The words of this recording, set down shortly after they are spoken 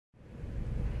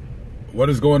What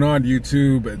is going on,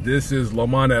 YouTube? This is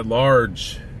Lamont at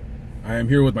Large. I am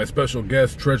here with my special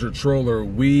guest, Treasure Troller.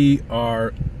 We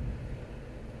are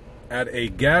at a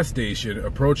gas station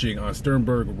approaching on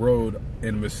Sternberg Road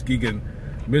in Muskegon,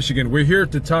 Michigan. We're here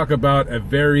to talk about a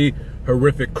very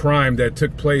horrific crime that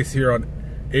took place here on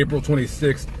April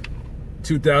 26th,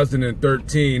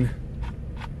 2013.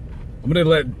 I'm going to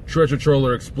let Treasure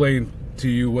Troller explain to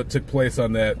you what took place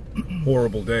on that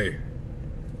horrible day.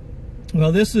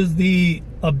 Well, this is the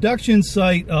abduction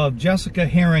site of Jessica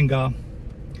Haringa.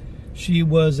 She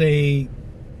was a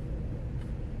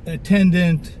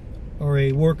attendant or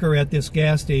a worker at this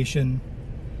gas station,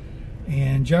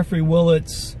 and Jeffrey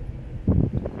Willits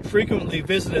frequently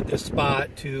visited this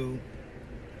spot to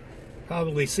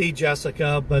probably see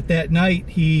Jessica, but that night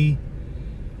he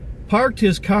parked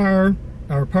his car,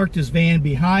 or parked his van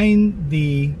behind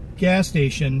the gas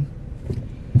station,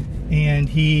 and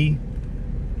he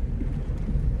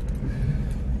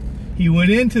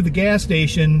went into the gas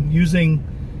station using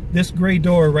this gray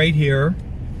door right here.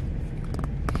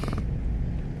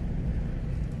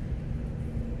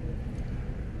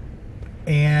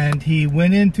 And he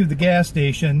went into the gas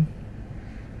station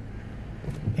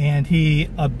and he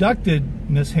abducted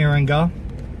Miss Haringa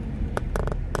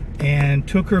and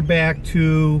took her back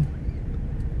to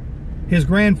his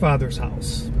grandfather's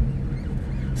house.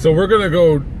 So we're gonna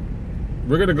go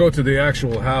to the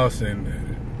actual house and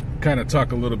kind of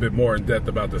talk a little bit more in depth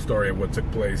about the story and what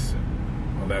took place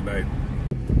on that night.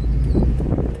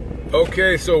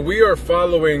 Okay, so we are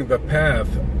following the path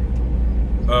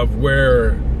of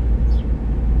where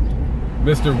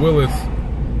Mr. Willits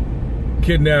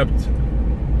kidnapped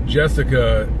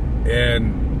Jessica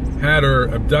and had her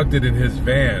abducted in his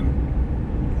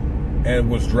van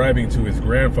and was driving to his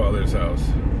grandfather's house.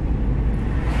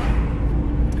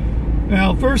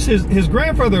 Now, first, his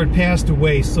grandfather had passed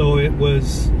away, so it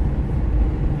was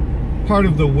part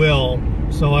of the will.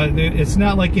 So it's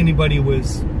not like anybody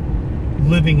was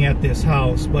living at this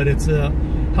house, but it's a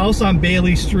house on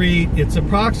Bailey Street. It's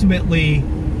approximately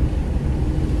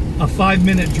a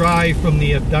 5-minute drive from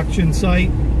the abduction site,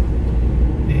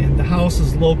 and the house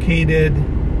is located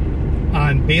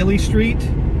on Bailey Street.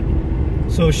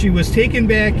 So she was taken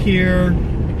back here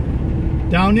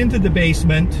down into the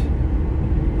basement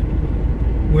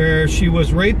where she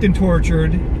was raped and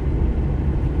tortured,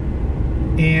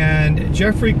 and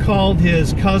Jeffrey called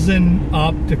his cousin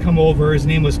up to come over. His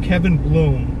name was Kevin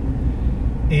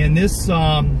Bloom, and this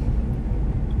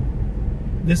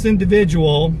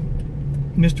individual,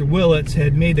 Mr. Willits,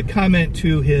 had made a comment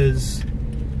to his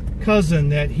cousin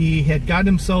that he had got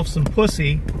himself some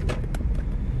pussy,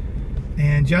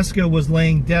 and Jessica was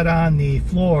laying dead on the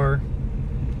floor,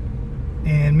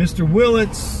 and Mr.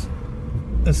 Willits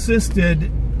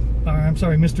assisted,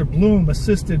 Mr. Bloom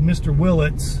assisted Mr.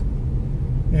 Willits.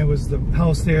 It was the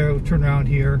house there. We'll turn around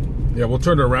here. Yeah, we'll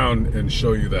turn around and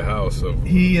show you the house. So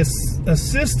he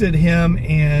assisted him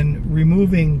in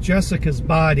removing Jessica's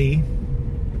body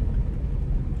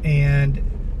and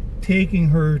taking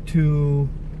her to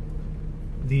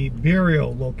the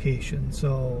burial location.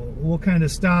 So we'll kind of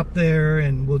stop there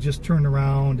and we'll just turn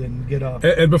around and get up.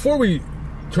 And before we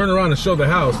turn around and show the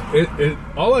house,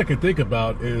 all I could think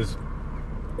about is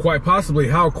quite possibly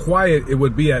how quiet it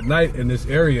would be at night in this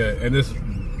area, and this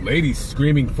lady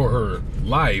screaming for her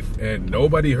life, and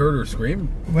nobody heard her scream.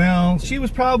 Well, she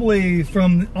was probably,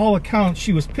 from all accounts,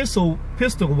 she was pistol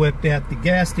whipped at the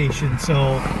gas station,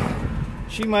 so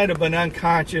she might have been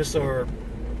unconscious or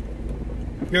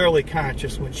barely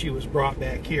conscious when she was brought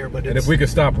back here. But and if we could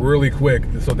stop really quick,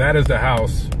 so that is the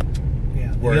house,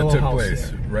 yeah, where it took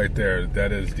place, right there.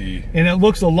 That is the... And it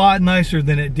looks a lot nicer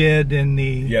than it did in the...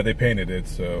 Yeah, they painted it,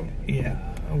 so... Yeah,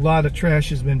 a lot of trash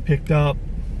has been picked up.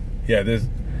 Yeah, there's...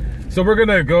 So we're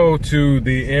gonna go to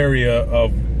the area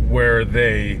of where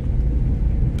they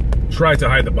tried to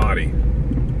hide the body.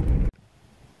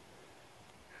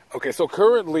 Okay, so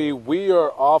currently we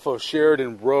are off of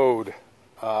Sheridan Road.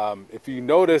 If you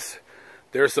notice,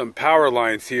 there's some power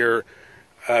lines here.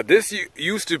 This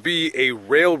used to be a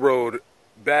railroad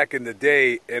back in the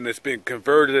day, and it's been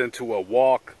converted into a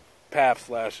walk path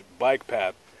 / bike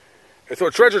path. And so,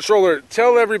 Treasure Troller,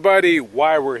 tell everybody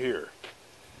why we're here.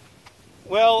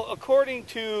 Well, according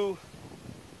to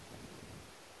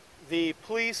the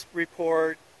police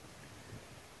report,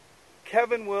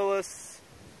 Kevin Willits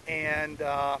and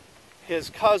his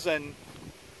cousin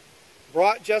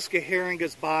brought Jessica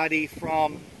Haringa's body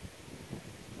from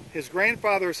his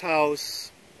grandfather's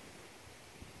house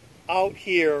out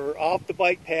here off the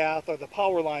bike path or the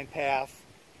power line path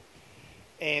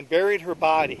and buried her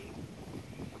body.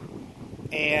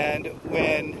 And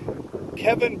when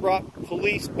Kevin brought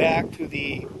police back to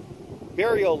the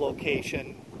burial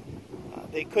location,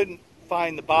 they couldn't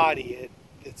find the body.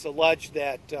 It's alleged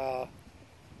that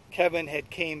Kevin had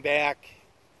came back,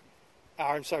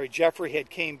 I'm sorry, Jeffrey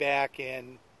had came back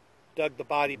and dug the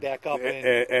body back up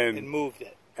and moved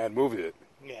it. And moved it.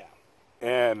 Yeah.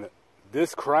 And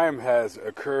this crime has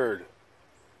occurred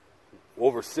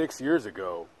over 6 years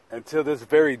ago. Until this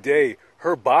very day,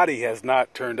 her body has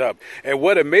not turned up. And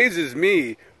what amazes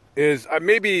me is,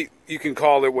 maybe you can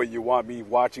call it what you want, me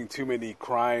watching too many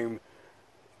crime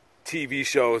TV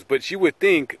shows, but you would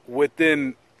think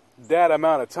within that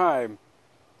amount of time,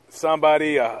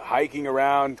 somebody hiking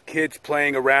around, kids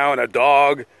playing around, a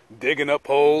dog digging up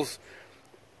holes,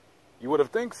 you would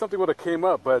have think something would have came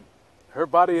up, but her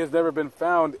body has never been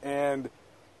found. And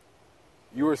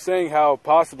you were saying how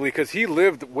possibly, because he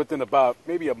lived within about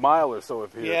maybe a mile or so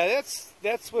of here. Yeah,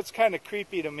 that's what's kind of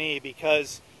creepy to me,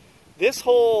 because this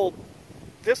whole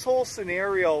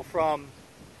scenario from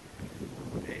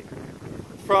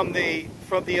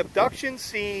the abduction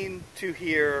scene to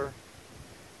here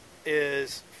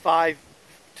is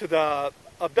to the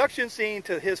abduction scene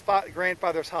to his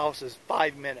grandfather's house is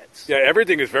 5 minutes. Yeah,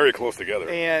 everything is very close together.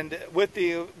 And with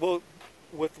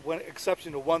one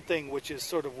exception to one thing, which is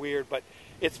sort of weird, but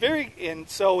it's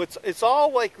so it's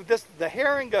all like this. The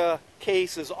Haringa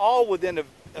case is all within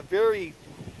a very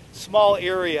small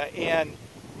area, and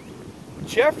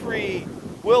Jeffrey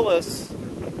Willis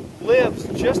lives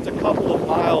just a couple of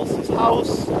miles. His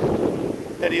house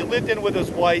that he lived in with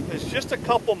his wife is just a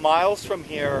couple miles from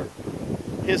here.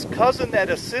 His cousin that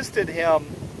assisted him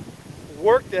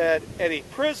worked at a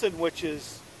prison, which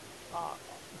is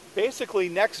basically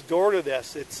next door to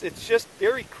this. It's just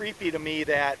very creepy to me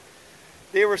that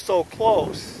they were so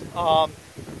close.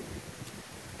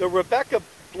 The Rebecca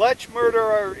Blech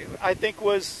murder, I think,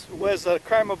 was a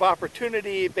crime of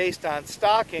opportunity based on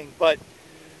stalking, but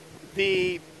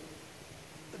the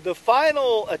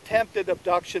final attempted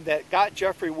abduction that got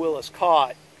Jeffrey Willis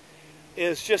caught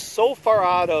is just so far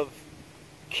out of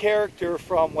character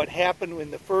from what happened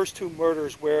in the first two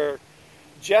murders, where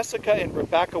Jessica and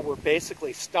Rebecca were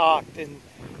basically stalked, and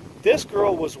this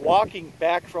girl was walking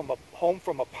back home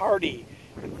from a party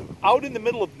out in the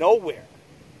middle of nowhere,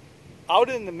 out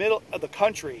in the middle of the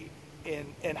country,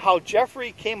 and how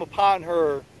Jeffrey came upon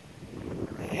her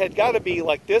had got to be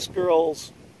like this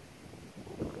girl's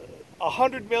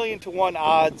 100 million to 1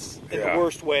 odds in the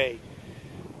worst way.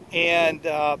 And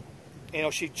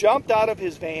she jumped out of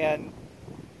his van,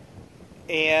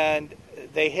 and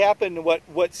they happened,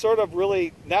 what sort of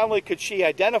really, not only could she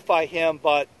identify him,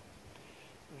 but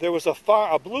there was a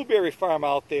blueberry farm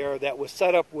out there that was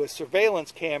set up with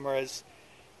surveillance cameras,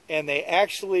 and they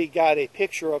actually got a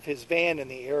picture of his van in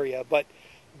the area. But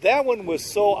that one was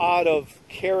so out of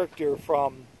character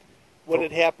from what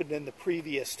had happened in the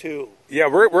previous two. Yeah,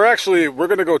 we're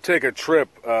going to go take a trip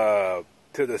to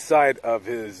the site of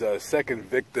his second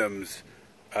victim's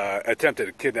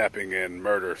attempted kidnapping and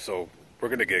murder. So we're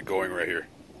going to get going right here.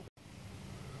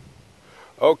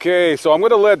 Okay, so I'm going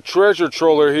to let Treasure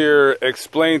Troller here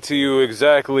explain to you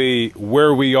exactly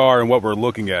where we are and what we're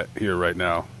looking at here right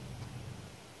now.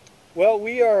 Well,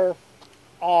 we are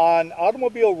on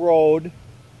Automobile Road,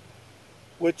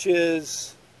 which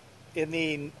is in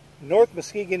the North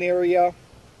Muskegon area,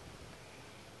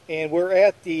 and we're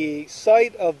at the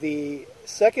site of the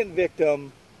second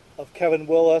victim of Kevin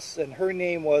Willis, and her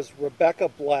name was Rebecca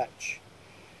Blech.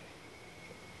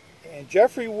 And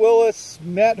Jeffrey Willis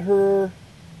met her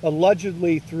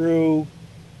allegedly through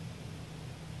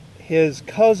his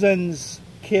cousin's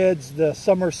kids, the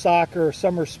summer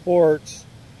sports,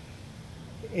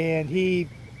 and he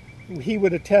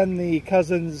would attend the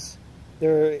cousins,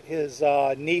 his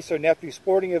niece or nephew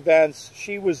sporting events.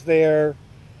 She was there.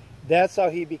 That's how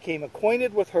he became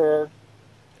acquainted with her,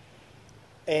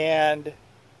 and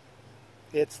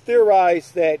it's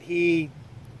theorized that he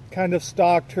kind of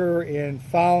stalked her and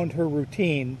found her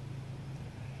routine.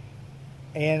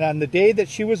 And on the day that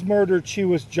she was murdered, she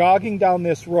was jogging down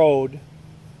this road,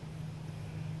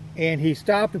 and he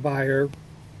stopped by her,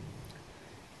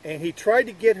 and he tried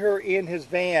to get her in his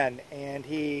van, and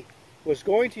he was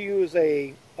going to use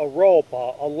a rope,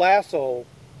 a lasso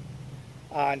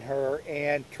on her,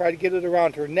 and try to get it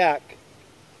around her neck.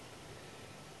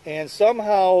 And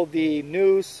somehow the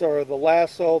noose, or the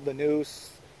lasso, the noose,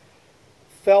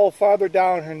 fell farther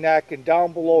down her neck and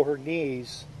down below her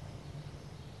knees.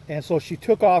 And so she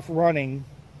took off running,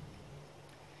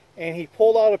 and he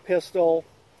pulled out a pistol,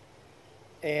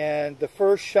 and the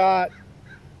first shot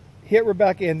hit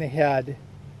Rebecca in the head.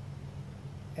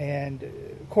 And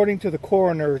according to the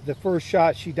coroner, the first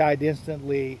shot, she died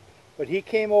instantly. But he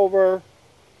came over,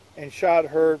 and shot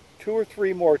her 2 or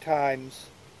 3 more times.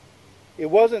 It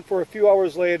wasn't for a few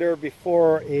hours later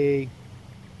before a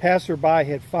passerby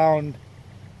had found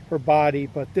her body,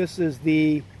 but this is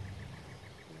the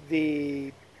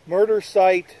murder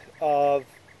site of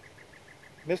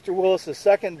Mr. Willis's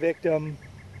second victim,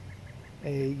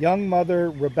 a young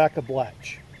mother, Rebecca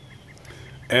Bletch.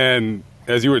 And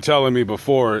as you were telling me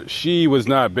before, she was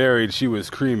not buried, she was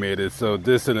cremated. So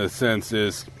this, in a sense,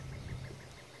 is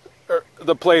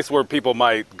the place where people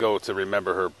might go to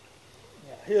remember her.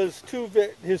 His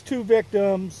two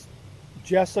victims,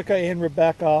 Jessica and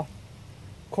Rebecca. Of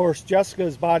course,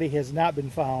 Jessica's body has not been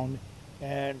found,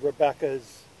 and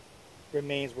Rebecca's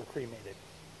remains were cremated.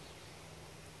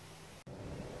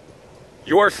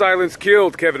 Your silence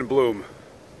killed Kevin Bloom.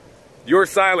 Your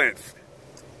silence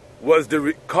was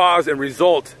the cause and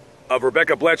result of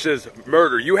Rebecca Bletch's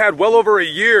murder. You had well over a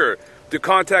year to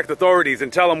contact authorities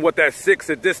and tell them what that sick,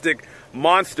 sadistic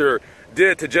monster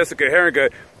did to Jessica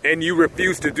Herringa, and you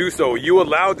refused to do so. You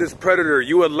allowed this predator,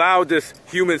 you allowed this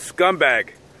human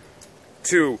scumbag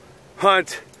to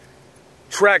hunt,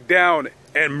 track down,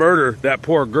 and murder that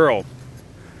poor girl.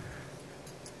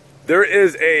 There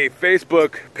is a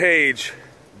Facebook page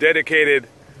dedicated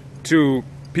to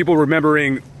people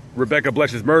remembering Rebecca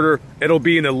Bletch's murder. It'll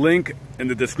be in a link in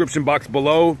the description box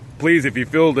below. Please, if you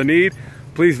feel the need,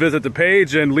 please visit the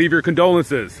page and leave your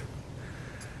condolences.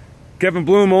 Kevin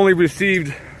Bloom only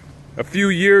received a few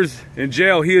years in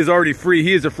jail. He is already free.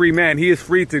 He is a free man. He is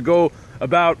free to go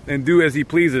about and do as he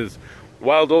pleases.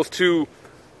 While those 2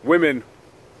 women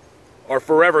are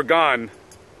forever gone,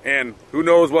 and who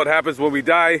knows what happens when we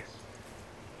die,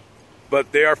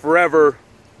 but they are forever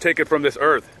taken from this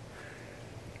earth.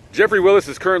 Jeffrey Willis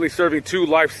is currently serving 2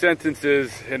 life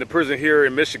sentences in a prison here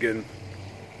in Michigan.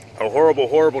 A horrible,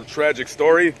 horrible, tragic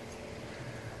story.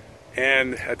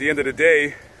 And at the end of the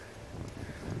day,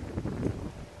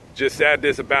 just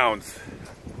sadness abounds.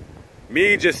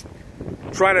 Me just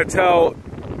trying to tell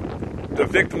the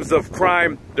victims of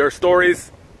crime their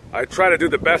stories. I try to do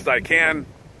the best I can.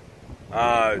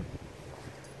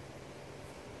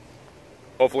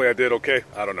 Hopefully I did okay.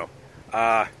 I don't know.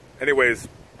 Anyways,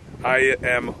 I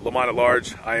am Lamont at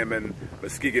Large. I am in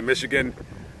Muskegon, Michigan.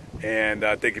 And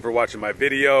thank you for watching my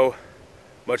video.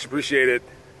 Much appreciated.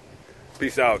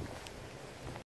 Peace out.